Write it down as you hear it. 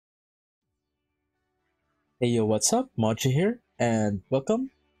Hey yo, what's up? Mochi here, and welcome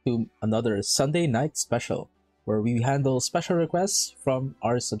to another Sunday night special where we handle special requests from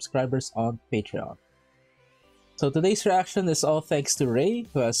our subscribers on Patreon. So today's reaction is all thanks to Ray,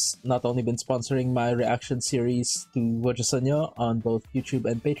 who has not only been sponsoring my reaction series to WJSN on both YouTube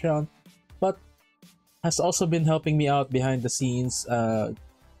and Patreon, but has also been helping me out behind the scenes, by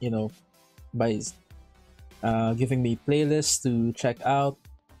giving me playlists to check out,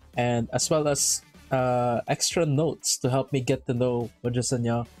 and as well as extra notes to help me get to know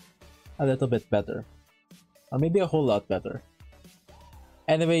WJSN a little bit better, or maybe a whole lot better.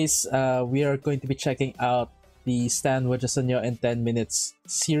 Anyways, we are going to be checking out the Stan WJSN in 10 minutes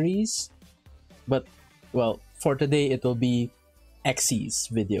series, but well, for today it will be Xy's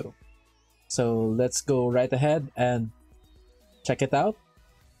video. So let's go right ahead and check it out.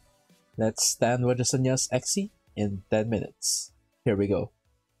 Let's Stan WJSN's Xy in 10 minutes. Here we go.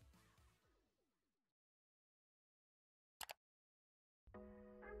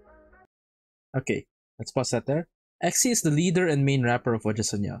 Okay, let's pause that there. Xy is the leader and main rapper of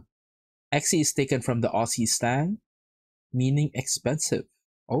WJSN. Xy is taken from the Aussie slang, meaning expensive.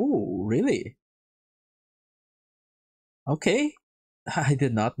 Oh, really? Okay, I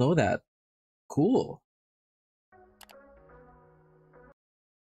did not know that. Cool.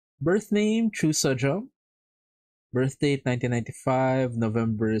 Birth name, Chu Sejong. Birth date, 1995,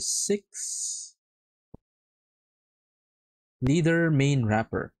 November 6. Leader, main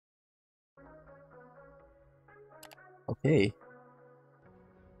rapper. Okay.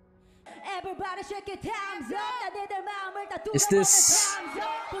 Is this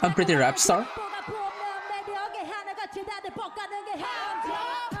Unpretty Rap Star?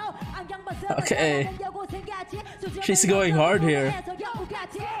 Okay. She's going hard here.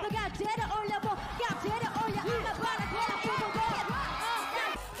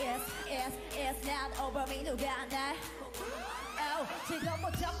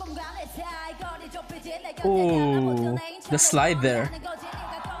 Ooh, the slide there.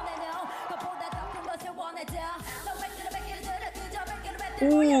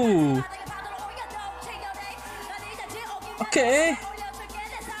 Ooh. Okay.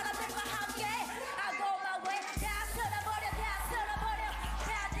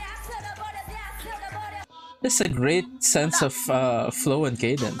 There's a great sense of flow and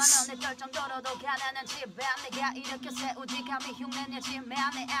cadence.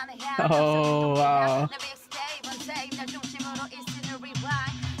 Oh, wow.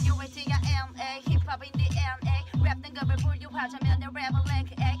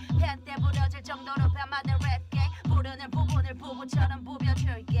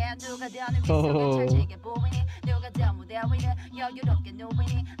 Oh.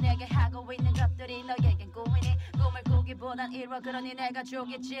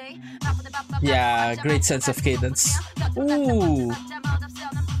 Yeah, great sense of cadence. Ooh.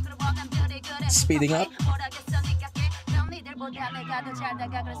 Speeding up.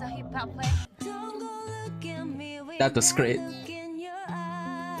 That was great.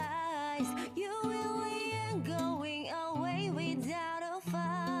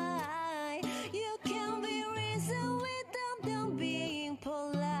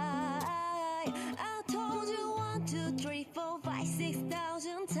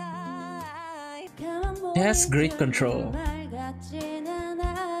 He has great control.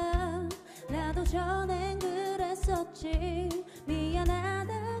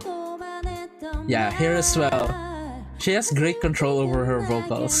 Yeah, here as well. She has great control over her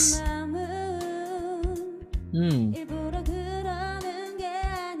vocals.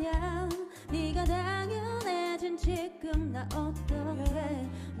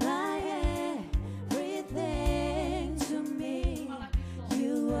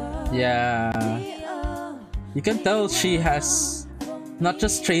 Yeah. You can tell she has not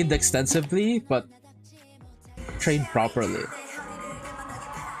just trained extensively, but trained properly.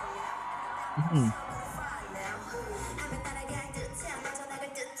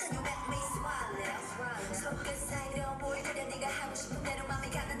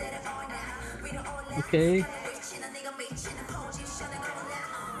 Okay.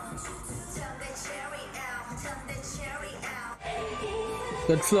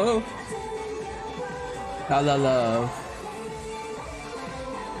 Good flow. La love.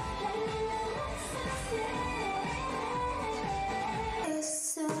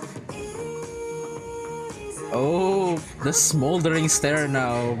 Oh, the smoldering stare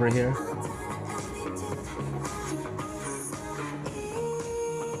now over here.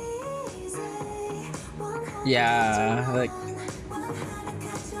 Yeah, like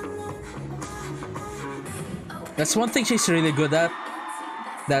that's one thing she's really good at.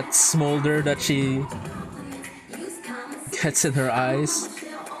 That smolder that she gets in her eyes.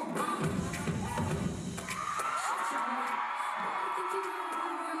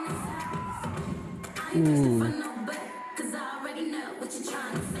 Ooh.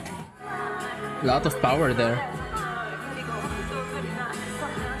 Lot of power there.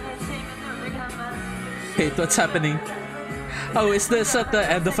 Wait, what's happening? Oh, is this at the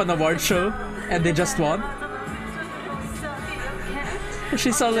end of an award show and they just won?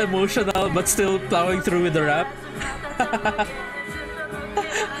 She's all emotional but still plowing through with the rap.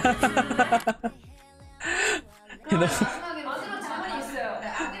 You know,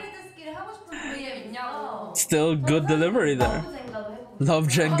 still good delivery there. Love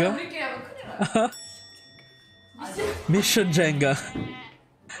Jenga. Mission Jenga.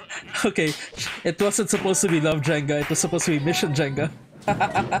 Okay, it wasn't supposed to be Love Jenga, it was supposed to be Mission Jenga.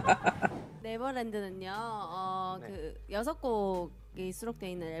 네버랜드는요, 그 6곡이 수록되어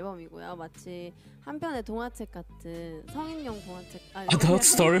있는 앨범이고요. 마치 한 편의 동화책 같은 성인용 동화책. Adult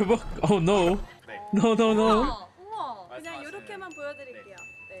storybook? Oh no. No, no, no. 우와, 그냥 이렇게만 보여드릴게요.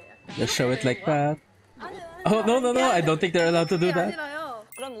 네. Just show it like that. Oh no, no, no. I don't think they're allowed to do that.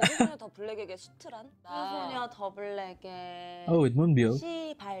 그럼 우주소녀 더 블랙에게 수트란? 우주소녀 더 블랙의 Oh, with Moonbill.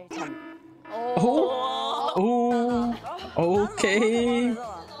 시발점. Oh. Oh. Okay.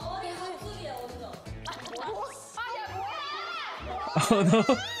 Oh no.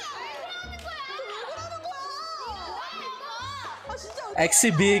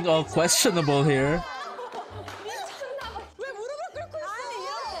 Exy being all questionable here.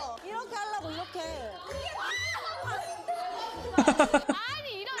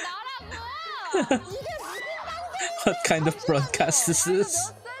 What kind of broadcast is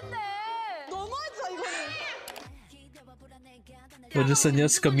this?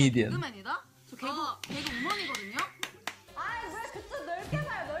 WJSN's comedian.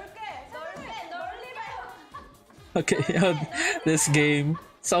 Okay, this game,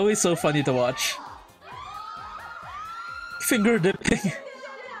 it's always so funny to watch. Finger dipping.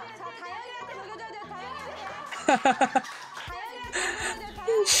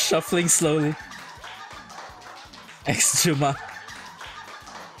 Shuffling slowly. Ex-Juma.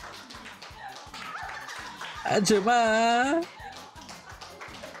 Juma!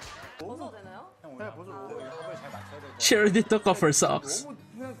 She already took off her socks.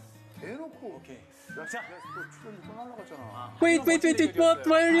 Wait, what?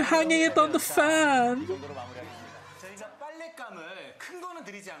 Why are you hanging it on the fan?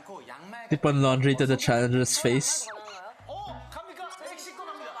 Tip on laundry to the challenger's face.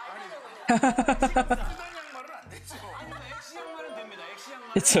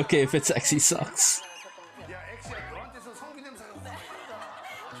 It's okay if it's sexy socks.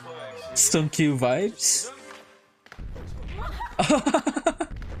 Stone Q vibes.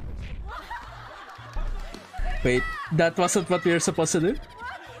 Wait, that wasn't what we were supposed to do?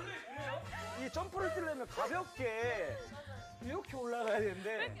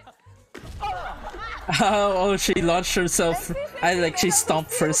 Oh, she launched herself. She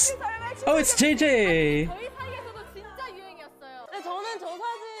stomped first. Oh, it's JJ!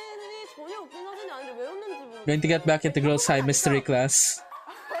 Going to get back into Girls High Mystery class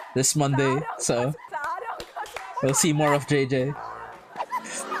this Monday, so we'll see more of JJ.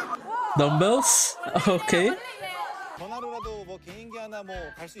 Dumbbells? Okay.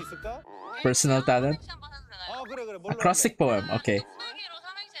 Personal talent? Acrostic poem, okay.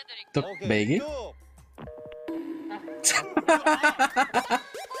 Tuk Begi?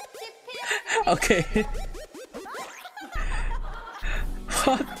 Okay.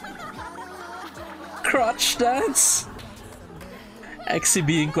 What? Crotch dance? Exy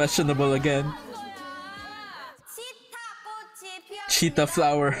being questionable again. Cheetah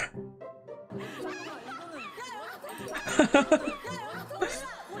flower.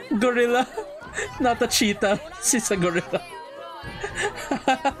 Gorilla. Not a cheetah. She's a gorilla.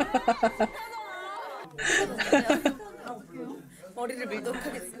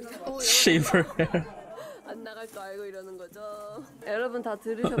 Shave her hair. 안 나갈 거 알고 이러는 거죠. 여러분 다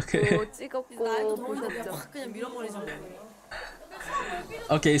들으셨고 찍었고 보셨죠? 그냥 밀어버리죠.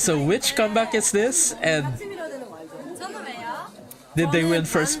 Okay, so which comeback is this? And did they win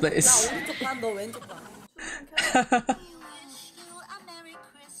first place?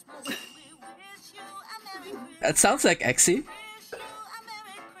 That sounds like Exy.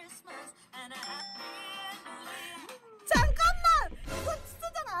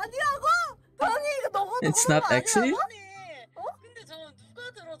 It's not Exy?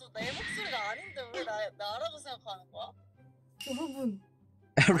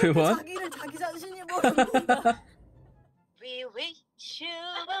 Everyone?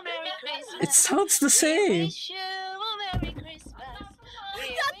 It sounds the same.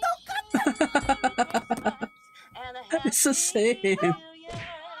 It's the same.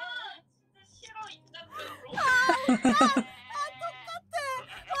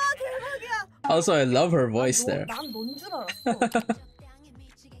 Also, I love her voice there. 난넌줄 알았어.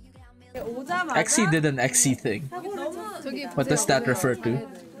 Exy did an Exy thing. What does that refer to?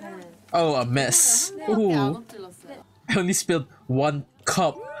 Oh, a mess. Ooh. I only spilled 1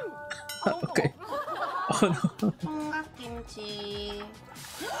 cup. Okay. Oh no. 총각김치.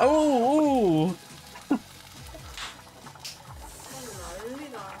 Oh,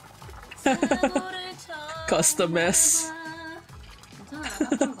 caused a mess.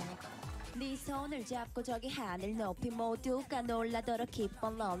 네 손을 잡고 저기 하늘 높이 모두가 놀라도록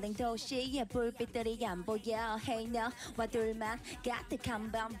기쁜 롤링 도시의 불빛들이 안 보여 Hey 너와 둘만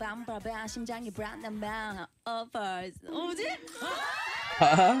가득한 밤밤밤밤 심장이 불안한 밤 Overs 뭐지?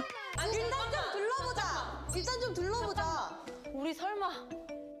 Haha. 일단 좀 둘러보자. 일단 좀 둘러보자. 우리 설마.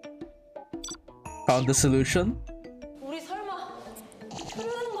 Found the solution. 우리 설마.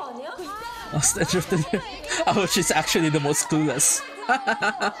 흐르는 거 아니야? Hostage of the year. Oh, she's actually the most clueless. 왜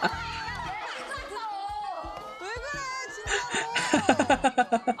그래 진짜.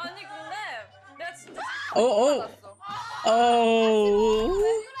 아니 근데 내가 진짜. Oh, oh.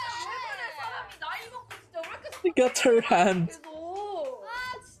 사람이 나이 먹고 진짜 왜 이렇게 She got her hand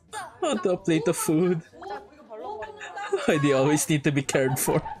진짜. onto a plate of food. 이거 발로 Why they always need to be cared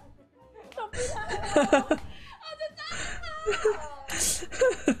for?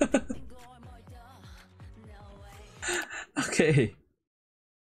 Okay.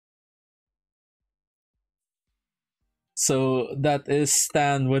 So that is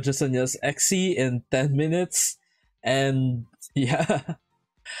Stan Wajasanya's Exy in 10 minutes. And yeah,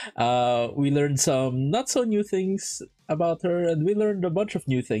 we learned some not so new things about her, and we learned a bunch of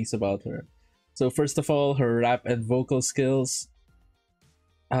new things about her. So first of all, her rap and vocal skills.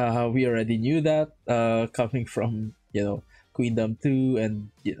 We already knew that coming from, you know, Queendom 2 and,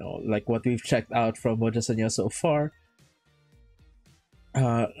 you know, like what we've checked out from Wajasanya so far.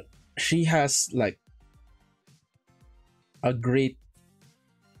 She has like a great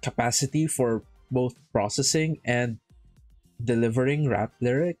capacity for both processing and delivering rap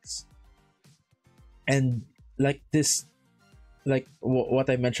lyrics. And like this, like what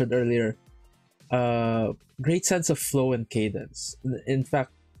I mentioned earlier, great sense of flow and cadence. In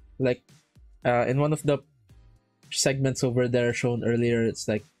fact, like in one of the segments over there shown earlier, it's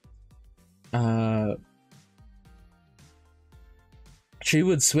like she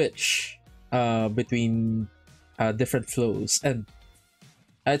would switch between different flows, and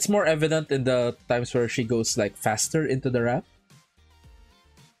it's more evident in the times where she goes like faster into the rap,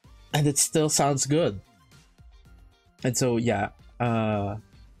 and it still sounds good. And so yeah,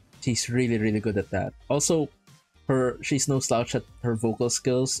 she's really good at that. Also, she's no slouch at her vocal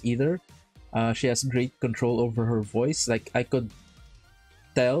skills either. She has great control over her voice. Like I could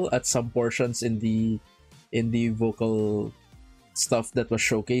tell at some portions in the vocal stuff that was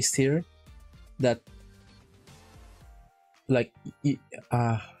showcased here that like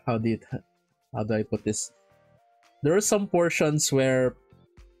how do I put this? There are some portions where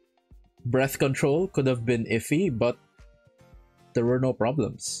breath control could have been iffy, but there were no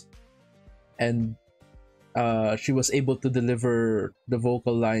problems, and she was able to deliver the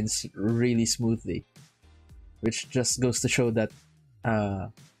vocal lines really smoothly, which just goes to show that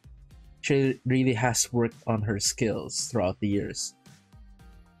she really has worked on her skills throughout the years.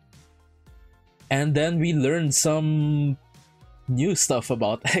 And then we learned some new stuff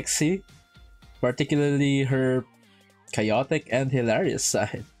about Exy, particularly her chaotic and hilarious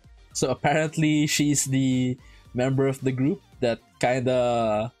side. So apparently she's the member of the group that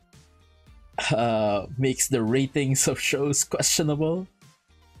kinda makes the ratings of shows questionable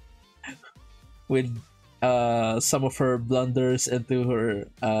with some of her blunders into her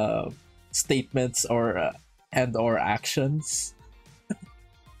statements or actions.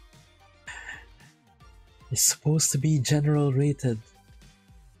 It's supposed to be general rated,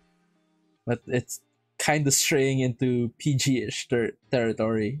 but it's kind of straying into PG-ish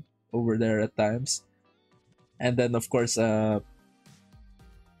territory over there at times. And then of course the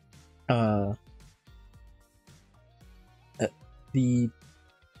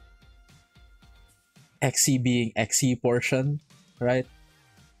Exy being Exy portion, right?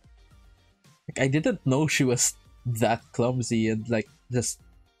 Like, I didn't know she was that clumsy and like just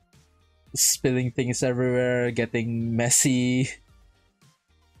spilling things everywhere, getting messy,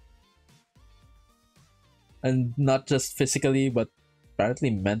 and not just physically but apparently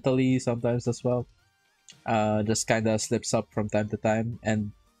mentally sometimes as well. Just kind of slips up from time to time,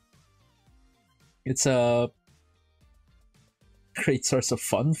 and it's great source of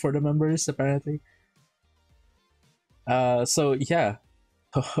fun for the members, apparently. So yeah,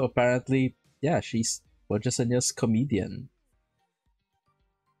 apparently, yeah, she's Wajasanya's comedian,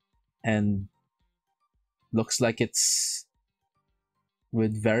 and looks like it's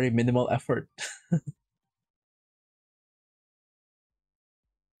with very minimal effort.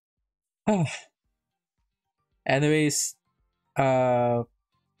 Anyways, uh,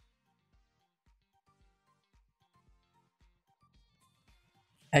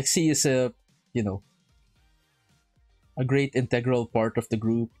 XC is a, you know, a great integral part of the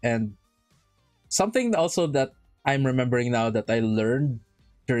group, and something also that I'm remembering now that I learned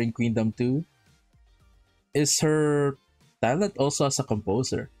during Queendom 2 is her talent also as a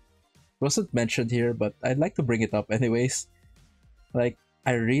composer. It wasn't mentioned here, but I'd like to bring it up anyways. Like,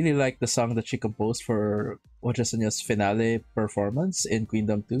 I really like the song that she composed for Ochasanya's finale performance in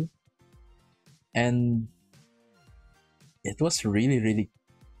Queendom 2. And it was really, really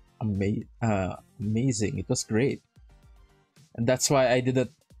amazing. It was great. And that's why I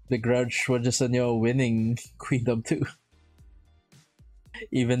didn't begrudge Wajasanya winning Queendom 2.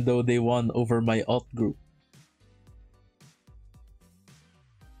 Even though they won over my alt group.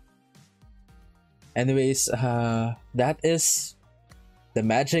 Anyways, that is the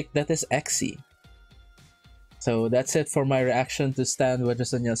magic that is XE. So that's it for my reaction to Stan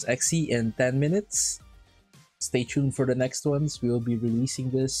Wajasanya's XE in 10 minutes. Stay tuned for the next ones. We will be releasing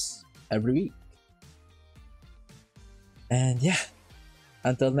this every week. And yeah,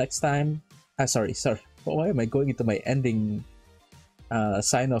 until next time. Sorry. Why am I going into my ending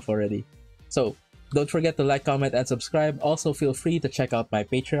sign off already? So don't forget to like, comment, and subscribe. Also, feel free to check out my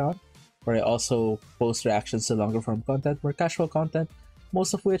Patreon, where I also post reactions to longer form content, more casual content,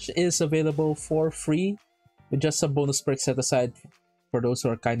 most of which is available for free, with just some bonus perks set aside for those who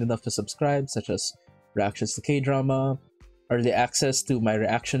are kind enough to subscribe, such as reactions to K-drama, early access to my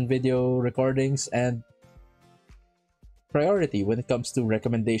reaction video recordings, and priority when it comes to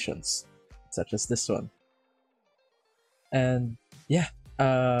recommendations, such as this one. And yeah,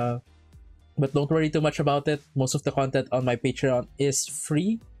 but don't worry too much about it. Most of the content on my Patreon is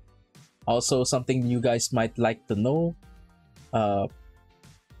free. Also, something you guys might like to know,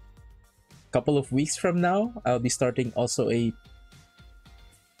 couple of weeks from now, I'll be starting also a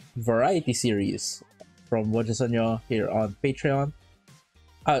variety series from Wajasanya here on Patreon.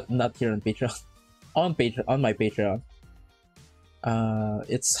 Not here on Patreon, on my Patreon.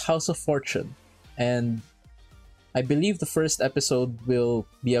 It's House of Fortune, and I believe the first episode will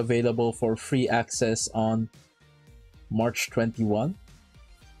be available for free access on March 21.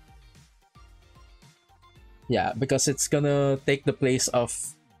 Yeah, because it's gonna take the place of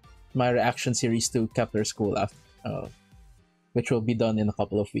my reaction series to Kepler School, which will be done in a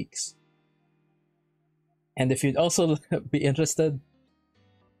couple of weeks. And if you'd also be interested,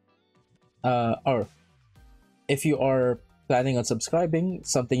 or if you are planning on subscribing,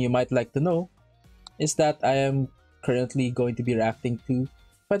 something you might like to know is that I am currently going to be reacting to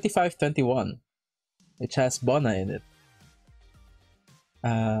 2521, which has Bona in it.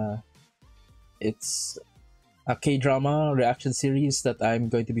 It's a K-drama reaction series that I'm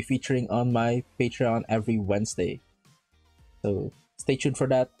going to be featuring on my Patreon every Wednesday. So stay tuned for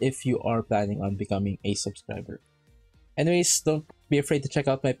that if you are planning on becoming a subscriber. Anyways, don't be afraid to check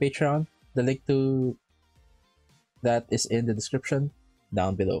out my Patreon. The link to that is in the description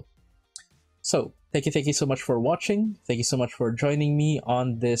down below. So thank you so much for watching. Thank you so much for joining me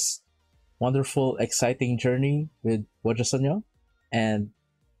on this wonderful, exciting journey with Wajasanya. And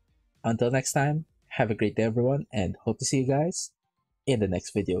until next time, have a great day, everyone, and hope to see you guys in the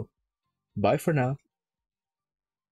next video. Bye for now.